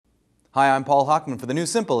Hi, I'm Paul Hockman for the new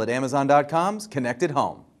Simple at Amazon.com's Connected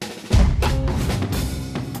Home.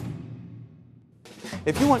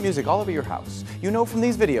 If you want music all over your house, you know from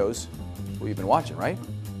these videos, well, you've been watching, right?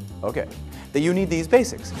 Okay, that you need these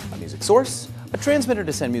basics: a music source, a transmitter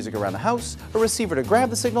to send music around the house, a receiver to grab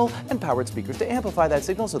the signal, and powered speakers to amplify that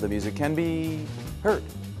signal so the music can be heard.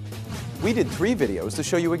 We did 3 videos to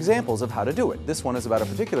show you examples of how to do it. This one is about a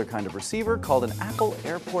particular kind of receiver called an Apple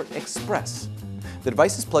Airport Express. The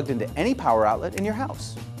device is plugged into any power outlet in your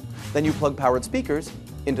house. Then you plug powered speakers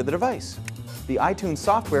into the device. The iTunes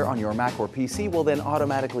software on your Mac or PC will then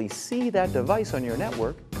automatically see that device on your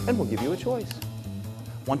network and will give you a choice.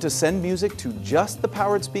 Want to send music to just the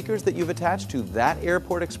powered speakers that you've attached to that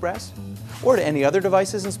Airport Express? Or to any other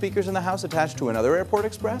devices and speakers in the house attached to another Airport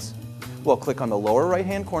Express? Well, click on the lower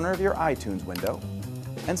right-hand corner of your iTunes window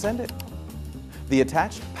and send it. The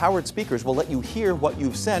attached powered speakers will let you hear what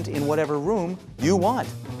you've sent in whatever room you want.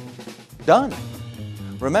 Done!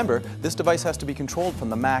 Remember, this device has to be controlled from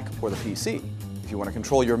the Mac or the PC. If you want to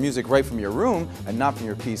control your music right from your room and not from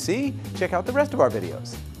your PC, check out the rest of our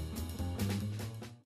videos.